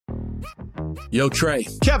Yo, Trey.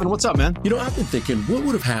 Kevin, what's up, man? You know, I've been thinking, what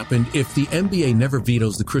would have happened if the NBA never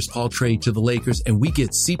vetoes the Chris Paul trade to the Lakers and we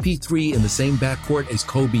get CP3 in the same backcourt as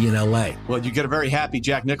Kobe in LA? Well, you get a very happy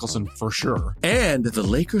Jack Nicholson for sure. And the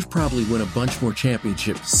Lakers probably win a bunch more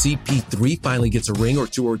championships. CP3 finally gets a ring or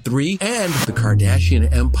 2 or 3, and the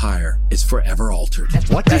Kardashian empire is forever altered.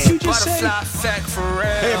 What did you just say?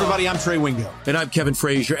 Hey, everybody, I'm Trey Wingo. And I'm Kevin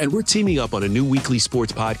Frazier, and we're teaming up on a new weekly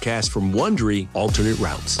sports podcast from Wondery, Alternate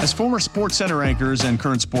Routes. As former Sports Center anchors and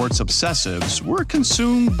current sports obsessives, we're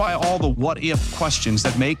consumed by all the what-if questions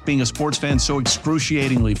that make being a sports fan so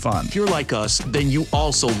excruciatingly fun. If you're like us, then you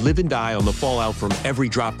also live and die on the fallout from every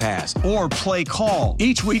drop pass. Or play call.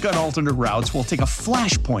 Each week on Alternate Routes, we'll take a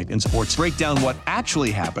flashpoint in sports, break down what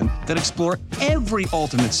actually happened, then explore every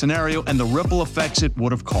alternate scenario and the ripple effects it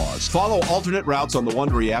would have caused. Follow Alternate Routes on the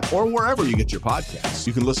Wondery app or wherever you get your podcasts.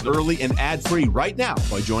 You can listen early and ad-free right now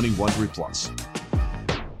by joining Wondery Plus.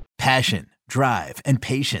 Passion, drive, and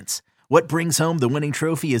patience. What brings home the winning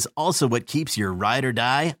trophy is also what keeps your ride or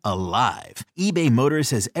die alive. eBay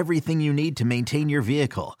Motors has everything you need to maintain your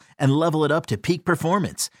vehicle and level it up to peak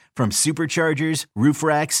performance, from superchargers, roof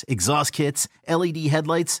racks, exhaust kits, LED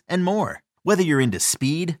headlights, and more. Whether you're into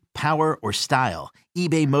speed, power, or style,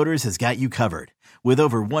 eBay Motors has got you covered. With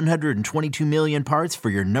over 122 million parts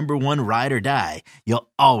for your number one ride or die,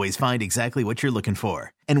 you'll always find exactly what you're looking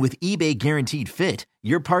for. And with eBay Guaranteed Fit,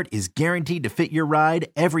 your part is guaranteed to fit your ride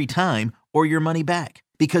every time or your money back.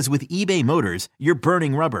 Because with eBay Motors, you're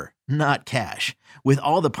burning rubber, not cash. With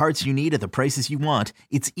all the parts you need at the prices you want,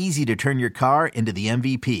 it's easy to turn your car into the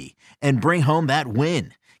MVP and bring home that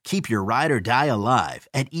win. Keep your ride or die alive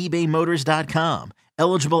at ebaymotors.com.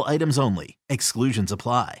 Eligible items only. Exclusions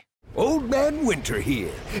apply. Old Man Winter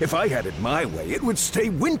here. If I had it my way, it would stay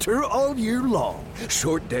winter all year long.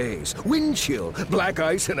 Short days, wind chill, black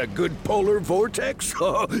ice, and a good polar vortex.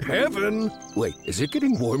 Oh, heaven. Wait, is it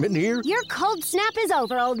getting warm in here? Your cold snap is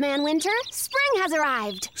over, Old Man Winter. Spring has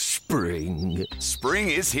arrived. Spring. Spring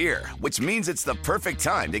is here, which means it's the perfect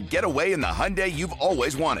time to get away in the Hyundai you've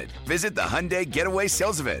always wanted. Visit the Hyundai Getaway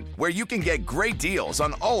Sales Event, where you can get great deals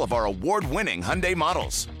on all of our award-winning Hyundai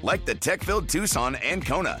models, like the tech-filled Tucson and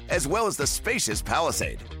Kona, as well as the spacious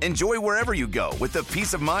Palisade. Enjoy wherever you go with the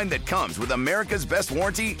peace of mind that comes with America's best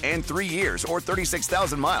warranty and 3 years or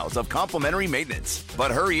 36,000 miles of complimentary maintenance.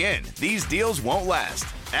 But hurry in, these deals won't last.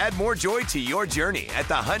 Add more joy to your journey at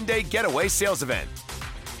the Hyundai Getaway Sales Event.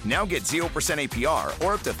 Now get 0% APR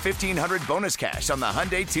or up to $1,500 bonus cash on the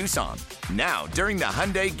Hyundai Tucson. Now, during the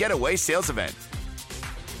Hyundai Getaway Sales Event.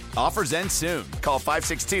 Offers end soon. Call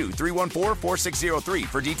 562-314-4603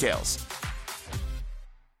 for details.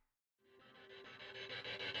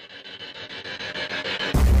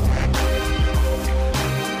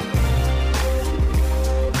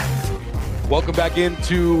 Welcome back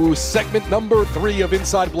into segment number 3 of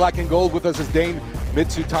Inside Black and Gold. With us is Dane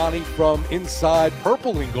Mitsutani from Inside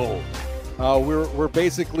Purple and Gold. We're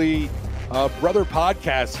basically brother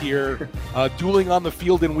podcast here, dueling on the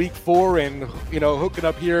field in week 4 and, hooking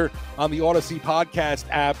up here on the Odyssey podcast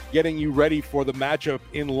app, getting you ready for the matchup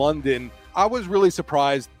in London. I was really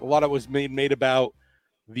surprised. A lot of it was made about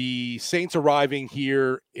the Saints arriving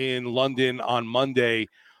here in London on Monday,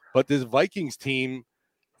 but this Vikings team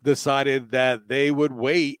decided that they would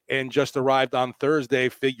wait and just arrived on Thursday,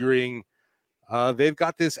 figuring they've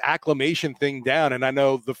got this acclimation thing down. And I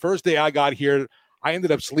know the first day I got here, I ended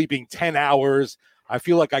up sleeping 10 hours. I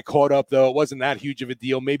feel like I caught up, though. It wasn't that huge of a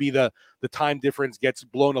deal. Maybe the time difference gets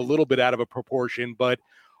blown a little bit out of a proportion. But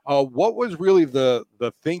what was really the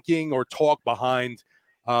thinking or talk behind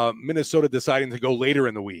Minnesota deciding to go later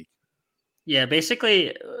in the week? Yeah,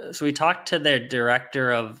 basically, so we talked to their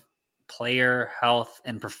director of player health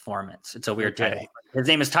and performance. It's a weird title. His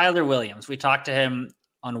name is Tyler Williams. We talked to him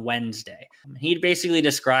on Wednesday. He basically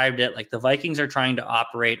described it like the Vikings are trying to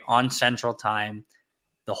operate on Central Time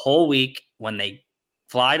the whole week when they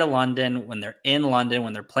fly to London, when they're in London,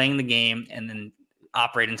 when they're playing the game, and then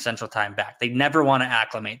operate in Central Time back. They never want to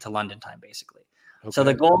acclimate to London time, basically. Okay. So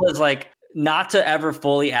the goal is like not to ever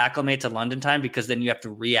fully acclimate to London time, because then you have to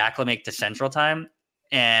reacclimate to Central Time,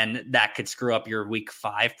 and that could screw up your week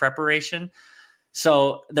 5 preparation.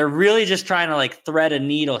 So they're really just trying to like thread a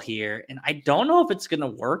needle here. And I don't know if it's going to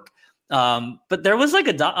work. But there was like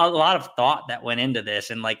a lot of thought that went into this.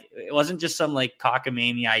 And like, it wasn't just some like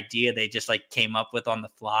cockamamie idea they just like came up with on the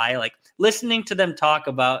fly. Like listening to them talk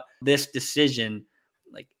about this decision,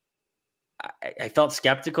 like I felt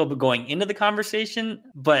skeptical but going into the conversation,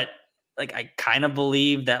 but like I kind of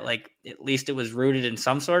believe that like at least it was rooted in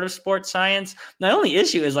some sort of sports science. The only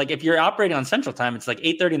issue is like if you're operating on Central Time, it's like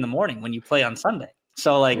 8:30 in the morning when you play on Sunday.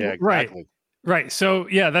 So like yeah, exactly. Right. So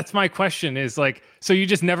yeah, that's my question is like, so you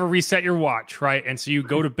just never reset your watch, right? And so you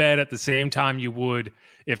go to bed at the same time you would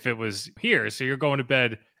if it was here. So you're going to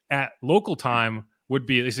bed at local time would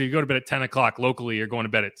be, so you go to bed at 10 o'clock locally, you're going to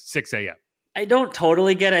bed at 6 a.m. I don't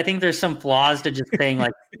totally get it. I think there's some flaws to just saying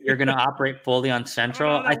like you're going to operate fully on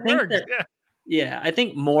Central. I think that, I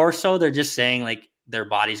think more so they're just saying like their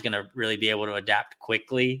body's going to really be able to adapt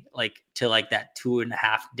quickly, like to like that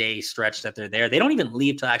 2.5 day stretch that they're there. They don't even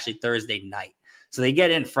leave till actually Thursday night. So they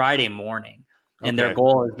get in Friday morning and their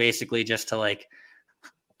goal is basically just to like,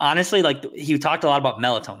 honestly, like he talked a lot about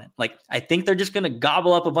melatonin. Like, I think they're just going to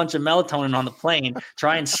gobble up a bunch of melatonin on the plane,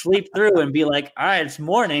 try and sleep through and be like, all right, it's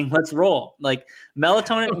morning. Let's roll. Like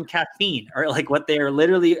melatonin and caffeine are like what they are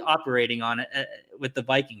literally operating on with the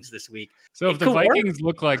Vikings this week. So if the Vikings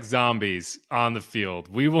look like zombies on the field,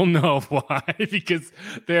 we will know why, because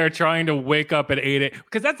they're trying to wake up at 8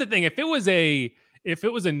 because that's the thing. If it was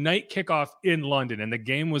a night kickoff in London and the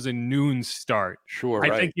game was a noon start, sure,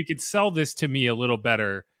 I think you could sell this to me a little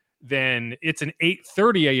better than it's an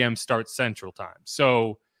 8:30 a.m. start Central Time.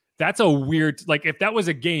 So that's a weird, like if that was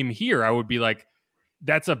a game here, I would be like,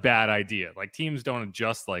 that's a bad idea. Like teams don't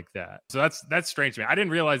adjust like that. So that's strange to me. I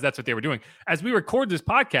didn't realize that's what they were doing. As we record this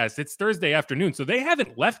podcast, it's Thursday afternoon, so they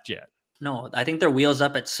haven't left yet. No, I think their wheels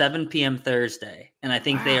up at 7 p.m. Thursday. And I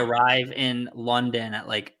think they arrive in London at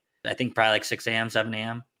like, I think probably like 6 a.m., 7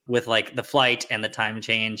 a.m. with like the flight and the time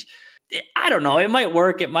change. I don't know. It might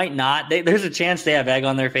work. It might not. There's a chance they have egg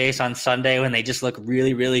on their face on Sunday when they just look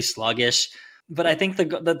really, really sluggish. But I think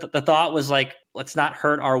the thought was like, let's not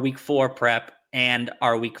hurt our week 4 prep and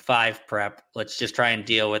our week 5 prep. Let's just try and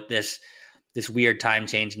deal with this weird time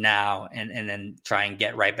change now and then try and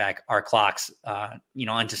get right back our clocks,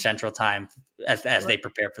 into Central Time as they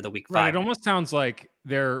prepare for the week 5. Right. It almost sounds like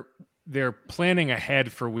they're planning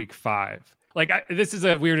ahead for week 5. Like this is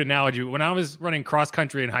a weird analogy. When I was running cross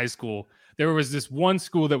country in high school, there was this one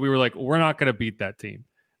school that we were like, we're not going to beat that team.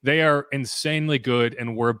 They are insanely good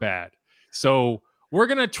and we're bad. So we're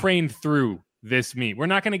going to train through this meet. We're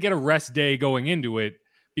not going to get a rest day going into it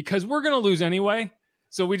because we're going to lose anyway.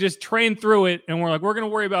 So we just train through it and we're like, we're going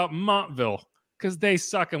to worry about Montville because they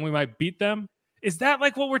suck and we might beat them. Is that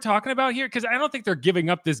like what we're talking about here? Because I don't think they're giving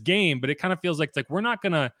up this game, but it kind of feels like we're not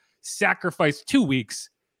going to sacrifice 2 weeks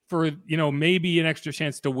for, maybe an extra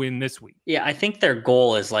chance to win this week. Yeah, I think their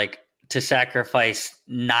goal is like to sacrifice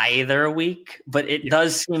neither week, but it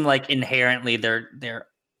does seem like inherently they're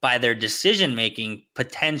by their decision making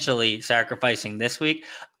potentially sacrificing this week.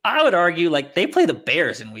 I would argue like they play the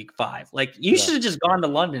Bears in week 5. Like you should have just gone to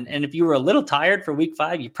London. And if you were a little tired for week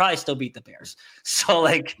 5, you probably still beat the Bears. So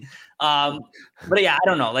like, but yeah, I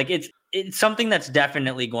don't know. Like it's something that's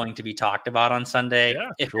definitely going to be talked about on Sunday. Yeah,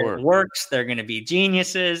 if it works, they're going to be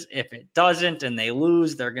geniuses. If it doesn't and they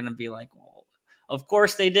lose, they're going to be like, well, of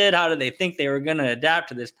course they did. How did they think they were going to adapt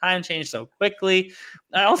to this time change so quickly?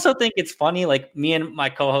 I also think it's funny. Like me and my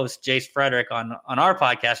co-host Jace Frederick on our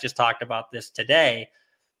podcast just talked about this today.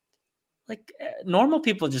 Like normal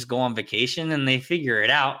people just go on vacation and they figure it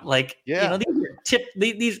out. Like,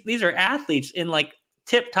 these are athletes in like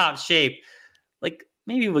tip top shape. Like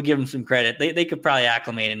maybe we'll give them some credit. They could probably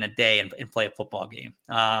acclimate in a day and play a football game.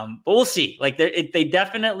 But we'll see. Like they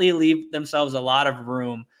definitely leave themselves a lot of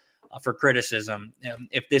room for criticism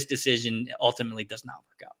if this decision ultimately does not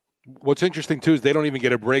work out. What's interesting, too, is they don't even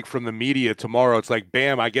get a break from the media tomorrow. It's like,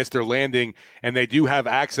 bam, I guess they're landing, and they do have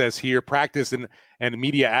access here, practice and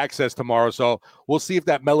media access tomorrow. So we'll see if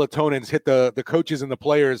that melatonin's hit the coaches and the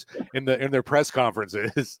players in their press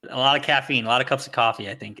conferences. A lot of caffeine, a lot of cups of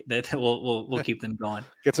coffee, I think, that will keep them going.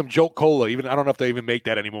 Get some Jolt Cola. I don't know if they even make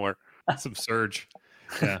that anymore. Some Surge.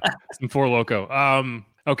 Yeah, some Four Loko.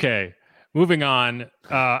 Okay, moving on.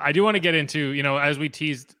 I do want to get into, as we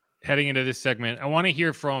teased heading into this segment, I want to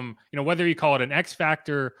hear from, whether you call it an X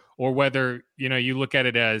factor or whether, you look at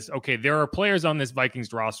it as, okay, there are players on this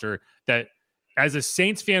Vikings roster that as a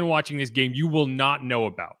Saints fan watching this game, you will not know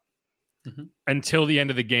about until the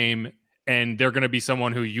end of the game. And they're going to be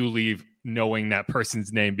someone who you leave knowing that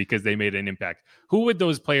person's name because they made an impact. Who would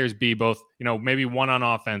those players be? Both, maybe one on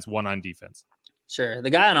offense, one on defense. Sure.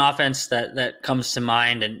 The guy on offense that comes to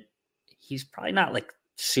mind, and he's probably not like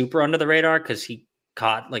super under the radar because he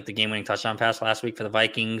caught like the game-winning touchdown pass last week for the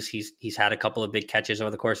Vikings. He's had a couple of big catches over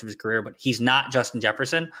the course of his career, but he's not Justin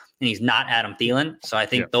Jefferson and he's not Adam Thielen. So I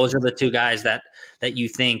think those are the two guys that you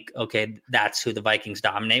think, okay, that's who the Vikings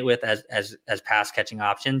dominate with as pass catching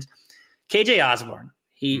options. KJ Osborne,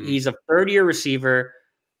 he's a third-year receiver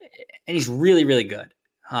and he's really, really good.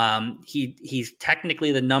 He's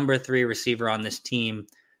technically the number 3 receiver on this team.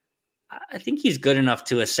 I think he's good enough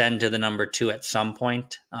to ascend to the number 2 at some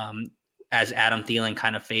point. as Adam Thielen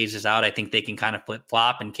kind of phases out, I think they can kind of flip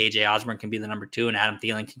flop, and KJ Osborne can be the number 2, and Adam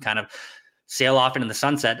Thielen can kind of sail off into the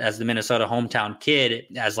sunset as the Minnesota hometown kid,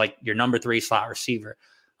 as like your number 3 slot receiver.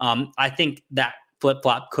 I think that flip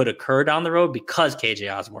flop could occur down the road because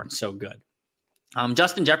KJ Osborne's so good.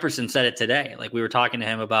 Justin Jefferson said it today. Like, we were talking to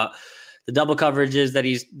him about the double coverages that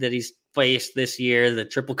he's faced this year, the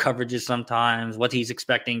triple coverages sometimes, what he's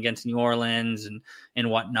expecting against New Orleans and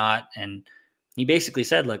whatnot. And he basically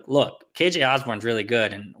said, like, look, KJ Osborne's really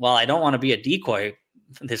good. And while I don't want to be a decoy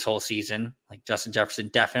this whole season, like Justin Jefferson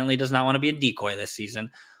definitely does not want to be a decoy this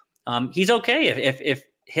season. He's okay if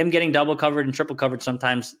him getting double covered and triple covered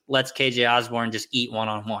sometimes lets KJ Osborne just eat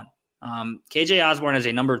one-on-one. KJ Osborne as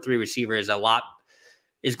a number 3 receiver is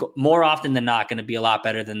more often than not going to be a lot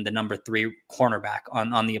better than the number 3 cornerback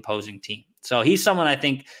on the opposing team. So he's someone, I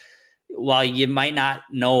think, while you might not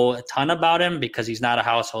know a ton about him because he's not a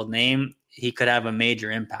household name, he could have a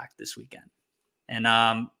major impact this weekend. And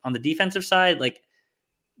on the defensive side, like,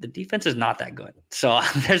 the defense is not that good. So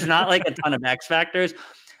there's not like a ton of X factors.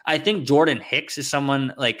 I think Jordan Hicks is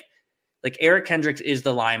someone like Eric Kendricks is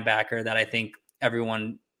the linebacker that I think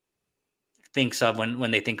everyone thinks of when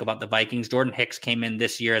they think about the Vikings. Jordan Hicks came in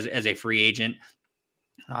this year as a free agent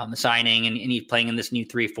signing, and he's playing in this new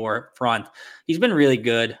 3-4 front. He's been really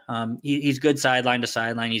good. He's good sideline to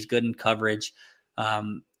sideline. He's good in coverage.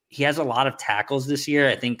 He has a lot of tackles this year.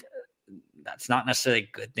 I think that's not necessarily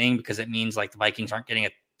a good thing because it means like the Vikings aren't getting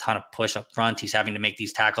a ton of push up front. He's having to make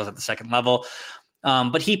these tackles at the second level.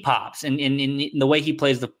 But he pops, and in the way he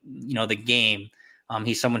plays the game,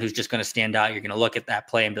 he's someone who's just going to stand out. You're going to look at that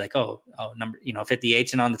play and be like, oh, number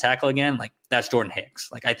 58's and on the tackle again. Like, that's Jordan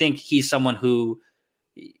Hicks. Like, I think he's someone who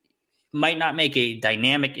might not make a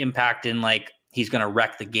dynamic impact in like he's going to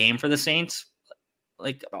wreck the game for the Saints,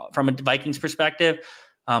 like from a Vikings perspective.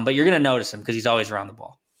 But you're going to notice him because he's always around the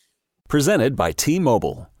ball. Presented by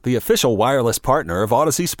T-Mobile, the official wireless partner of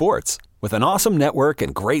Odyssey Sports. With an awesome network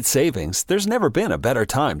and great savings, there's never been a better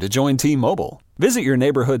time to join T-Mobile. Visit your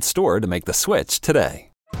neighborhood store to make the switch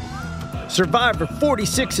today. Survivor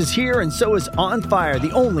 46 is here, and so is On Fire,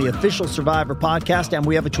 the only official Survivor podcast, and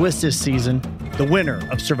we have a twist this season. The winner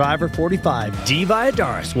of Survivor 45, Dee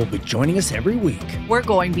Valladares, will be joining us every week. We're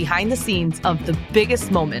going behind the scenes of the biggest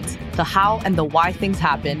moments, the how and the why things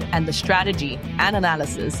happen, and the strategy and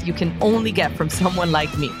analysis you can only get from someone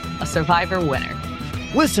like me, a Survivor winner.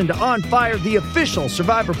 Listen to On Fire, the official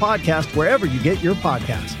Survivor podcast, wherever you get your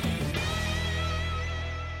podcasts.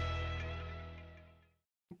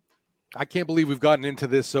 I can't believe we've gotten into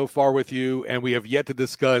this so far with you, and we have yet to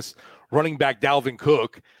discuss running back Dalvin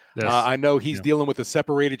Cook. Yes. I know he's dealing with a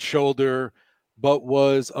separated shoulder, but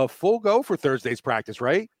was a full go for Thursday's practice,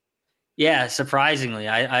 right? Yeah, surprisingly.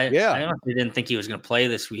 I honestly didn't think he was going to play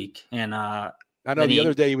this week. And I know the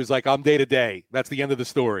other day he was like, I'm day to day. That's the end of the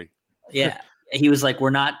story. Yeah. He was like, we're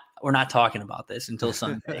not talking about this until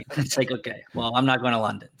Sunday. It's like, okay, well, I'm not going to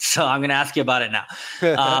London, so I'm going to ask you about it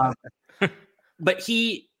now. But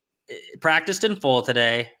he practiced in full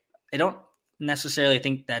today. I don't necessarily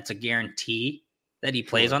think that's a guarantee that he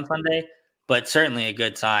plays on Sunday, but certainly a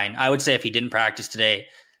good sign. I would say if he didn't practice today,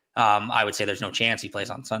 I would say there's no chance he plays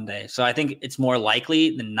on Sunday. So I think it's more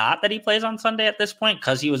likely than not that he plays on Sunday at this point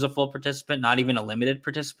because he was a full participant, not even a limited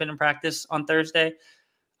participant in practice on Thursday.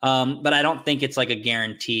 But I don't think it's like a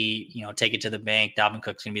guarantee, take it to the bank. Dalvin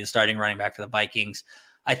Cook's going to be the starting running back for the Vikings.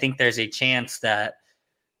 I think there's a chance that,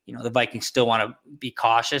 the Vikings still want to be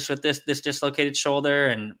cautious with this dislocated shoulder.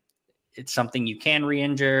 And it's something you can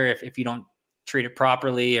re-injure if you don't treat it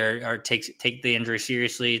properly or take the injury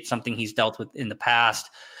seriously. It's something he's dealt with in the past.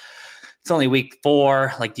 It's only week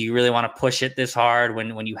 4. Like, do you really want to push it this hard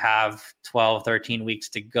when you have 12, 13 weeks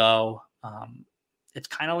to go? It's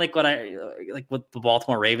kind of like what the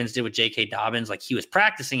Baltimore Ravens did with J.K. Dobbins. Like, he was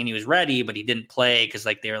practicing and he was ready, but he didn't play because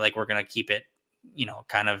they were like, we're going to keep it,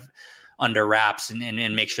 kind of under wraps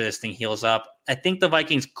and make sure this thing heals up. I think the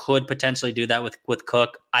Vikings could potentially do that with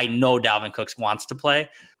Cook. I know Dalvin Cook wants to play,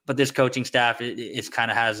 but this coaching staff is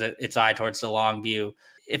kind of has its eye towards the long view.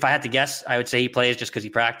 If I had to guess, I would say he plays just because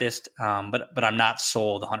he practiced, but I'm not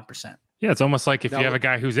sold 100%. Yeah, it's almost like if you have a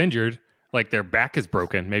guy who's injured, like their back is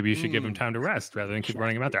broken, maybe you should give him time to rest rather than keep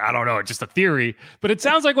running him out there. I don't know. It's just a theory, but it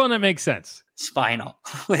sounds like one that makes sense. Spinal.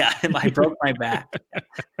 Yeah, I broke my back.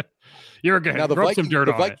 You're good. Now, rub some dirt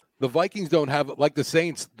on it. The Vikings don't have, like the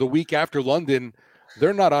Saints, the week after London,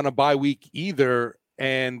 they're not on a bye week either.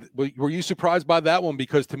 And were you surprised by that one?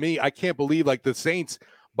 Because to me, I can't believe like the Saints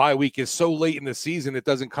bye week is so late in the season. It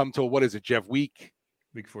doesn't come till, what is it, Jeff? Week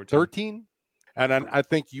 13? And I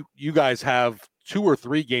think you guys have 2 or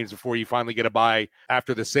 3 games before you finally get a bye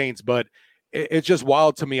after the Saints. But it's just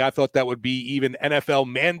wild to me. I thought that would be even NFL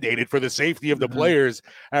mandated for the safety of the players.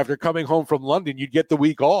 After coming home from London, you'd get the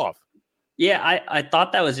week off. Yeah, I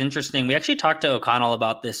thought that was interesting. We actually talked to O'Connell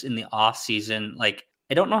about this in the off season. Like,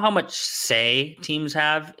 I don't know how much say teams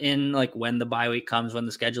have in like when the bye week comes, when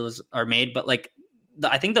the schedules are made, but like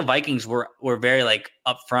I think the Vikings were very like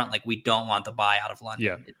upfront, like we don't want the bye out of London.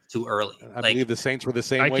 Yeah. It's too early. I believe the Saints were the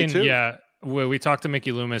same way too. Yeah. Well, we talked to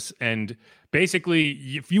Mickey Loomis, and basically,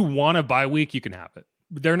 if you want a bye week, you can have it.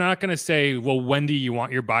 They're not going to say, well, when do you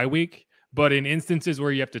want your bye week? But in instances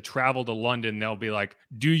where you have to travel to London, they'll be like,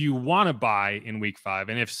 do you want to bye in week 5?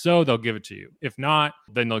 And if so, they'll give it to you. If not,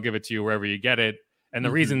 then they'll give it to you wherever you get it. And the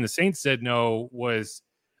reason the Saints said no was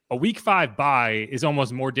a week 5 bye is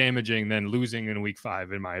almost more damaging than losing in week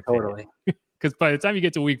 5, in my opinion. Totally. Because by the time you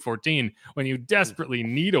get to week 14, when you desperately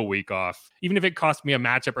need a week off, even if it cost me a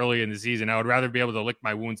matchup early in the season, I would rather be able to lick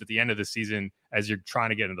my wounds at the end of the season as you're trying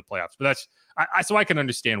to get into the playoffs. But so I can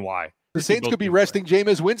understand why. The Saints could be resting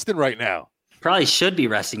Jameis Winston right now. Probably should be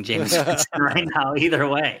resting Jameis Winston right now, either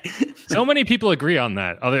way. So many people agree on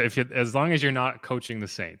that. As long as you're not coaching the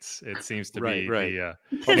Saints, it seems to be right.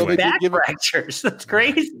 His back fractures. That's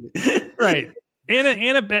crazy. Right. And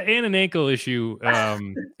an ankle issue.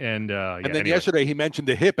 And then yesterday he mentioned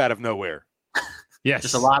the hip out of nowhere. Yes.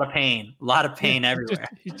 Just a lot of pain. A lot of pain everywhere.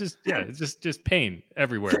 It's just pain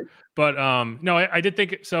everywhere. But no, I did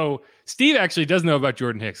think so. Steve actually does know about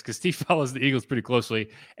Jordan Hicks because Steve follows the Eagles pretty closely.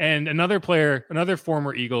 And another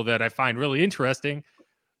former Eagle that I find really interesting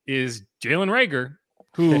is Jalen Reagor,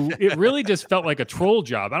 who it really just felt like a troll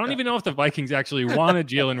job. I don't even know if the Vikings actually wanted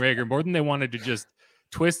Jalen Reagor more than they wanted to just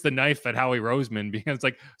twist the knife at Howie Roseman, because it's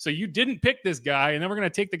like, so you didn't pick this guy, and then we're going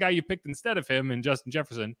to take the guy you picked instead of him, and Justin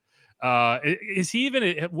Jefferson. Is he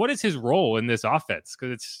even? What is his role in this offense?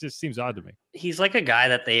 Because it just seems odd to me. He's like a guy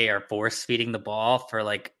that they are force feeding the ball for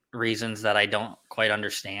like reasons that I don't quite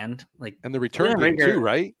understand. Like, and the return game too,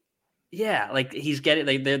 right? Yeah, like he's getting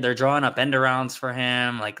like they're drawing up end arounds for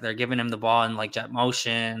him. Like they're giving him the ball in like jet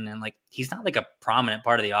motion, and like he's not like a prominent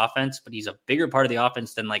part of the offense, but he's a bigger part of the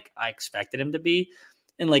offense than like I expected him to be.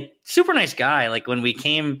 And like super nice guy. Like when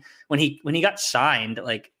he got signed,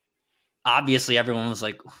 like obviously everyone was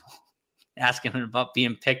like asking him about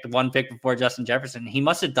being picked one pick before Justin Jefferson. He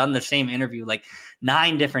must have done the same interview like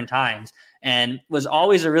 9 different times and was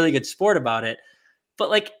always a really good sport about it.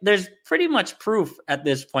 But like there's pretty much proof at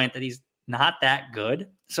this point that he's not that good.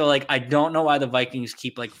 So like I don't know why the Vikings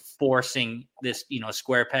keep like forcing this,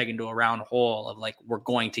 square peg into a round hole of like we're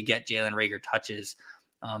going to get Jalen Reagor touches.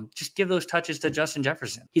 Just give those touches to Justin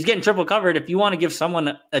Jefferson. He's getting triple covered. If you want to give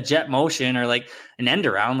someone a jet motion or like an end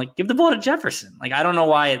around, like give the ball to Jefferson. Like, I don't know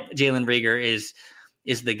why Jalen Reagor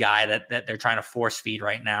is the guy that they're trying to force feed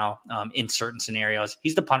right now in certain scenarios.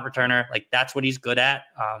 He's the punt returner. Like that's what he's good at.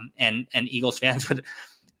 And Eagles fans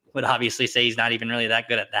would obviously say he's not even really that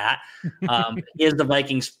good at that. He is the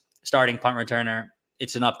Vikings starting punt returner.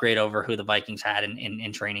 It's an upgrade over who the Vikings had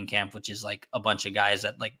in training camp, which is like a bunch of guys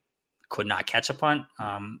that like could not catch a punt.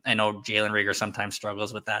 I know Jalen Reagor sometimes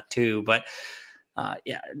struggles with that too, but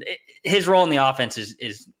his role in the offense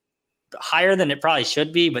is higher than it probably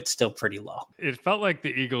should be, but still pretty low. It felt like the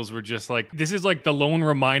Eagles were just like, this is like the lone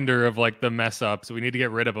reminder of like the mess up. So we need to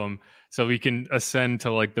get rid of them so we can ascend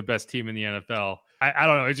to like the best team in the NFL. I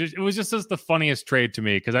don't know. It was just the funniest trade to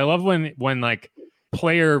me. Cause I love when like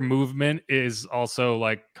player movement is also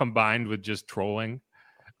like combined with just trolling.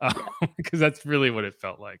 Because that's really what it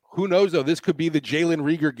felt like. Who knows, though? This could be the Jalen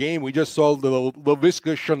Reagor game. We just saw the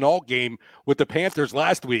Laviska Shenault game with the Panthers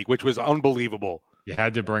last week, which was unbelievable. You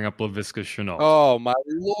had to bring up Laviska Shenault. Oh, my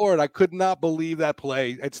Lord. I could not believe that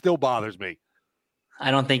play. It still bothers me. I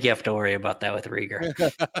don't think you have to worry about that with Reagor.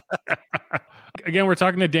 Again, we're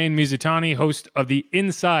talking to Dane Mizutani, host of the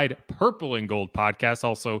Inside Purple and Gold podcast,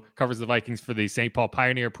 also covers the Vikings for the St. Paul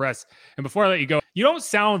Pioneer Press. And before I let you go, you don't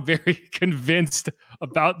sound very convinced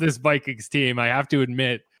about this Vikings team, I have to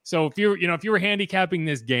admit. So if you were handicapping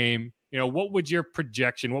this game, what would your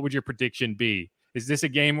prediction be? Is this a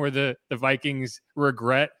game where the Vikings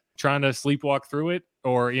regret trying to sleepwalk through it?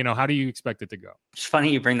 Or, how do you expect it to go? It's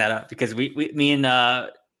funny you bring that up because me and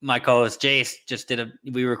my co-host Jace just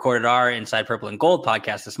we recorded our Inside Purple and Gold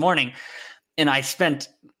podcast this morning, and I spent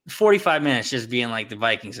 45 minutes just being like, the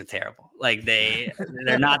Vikings are terrible. Like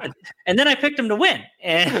they're not. And then I picked them to win.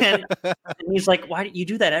 And he's like, why do you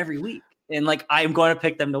do that every week? And like, I'm going to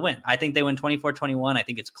pick them to win. I think they win 24-21. I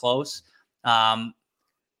think it's close. I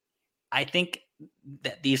think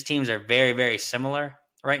that these teams are very, very similar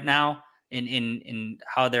right now in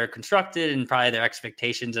how they're constructed and probably their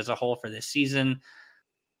expectations as a whole for this season.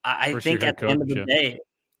 I think at the end of the day,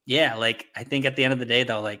 like I think at the end of the day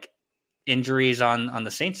though, like injuries on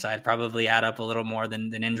the Saints side probably add up a little more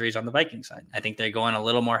than injuries on the Vikings side. I think they're going a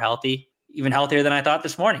little more healthy, even healthier than I thought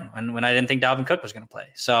this morning when I didn't think Dalvin Cook was going to play.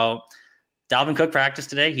 So Dalvin Cook practiced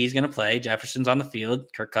today. He's going to play. Jefferson's on the field.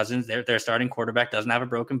 Kirk Cousins, their starting quarterback, doesn't have a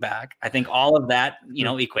broken back. I think all of that,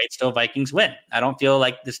 equates to a Vikings win. I don't feel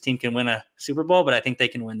like this team can win a Super Bowl, but I think they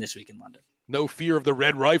can win this week in London. No fear of the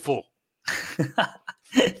red rifle.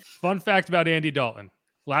 Fun fact about Andy Dalton.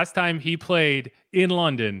 Last time he played in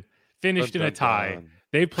London, finished in a tie.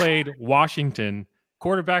 They played Washington.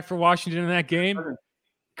 Quarterback for Washington in that game,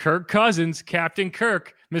 Kirk Cousins, Captain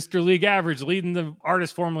Kirk, Mr. League Average, leading the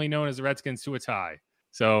artist formerly known as the Redskins to a tie.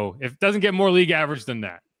 So if it doesn't get more league average than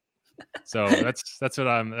that. So that's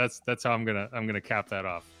how I'm gonna cap that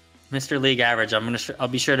off. Mr. League Average. I'll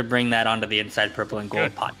be sure to bring that onto the Inside Purple and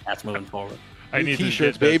Gold podcast moving forward. I need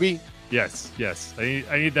t-shirts, baby. Yes. I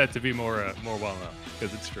need that to be more well known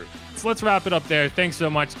because it's true. So let's wrap it up there. Thanks so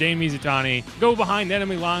much, Dane Mizutani. Go behind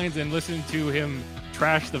enemy lines and listen to him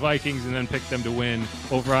trash the Vikings and then pick them to win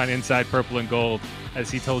over on Inside Purple and Gold, as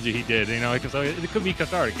he told you he did. Because it could be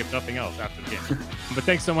cathartic if nothing else after the game. But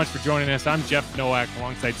thanks so much for joining us. I'm Jeff Nowak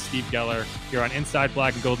alongside Steve Geller here on Inside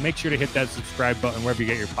Black and Gold. Make sure to hit that subscribe button wherever you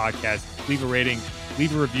get your podcast. Leave a rating,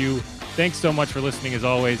 leave a review. Thanks so much for listening as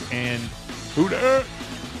always, and who dat?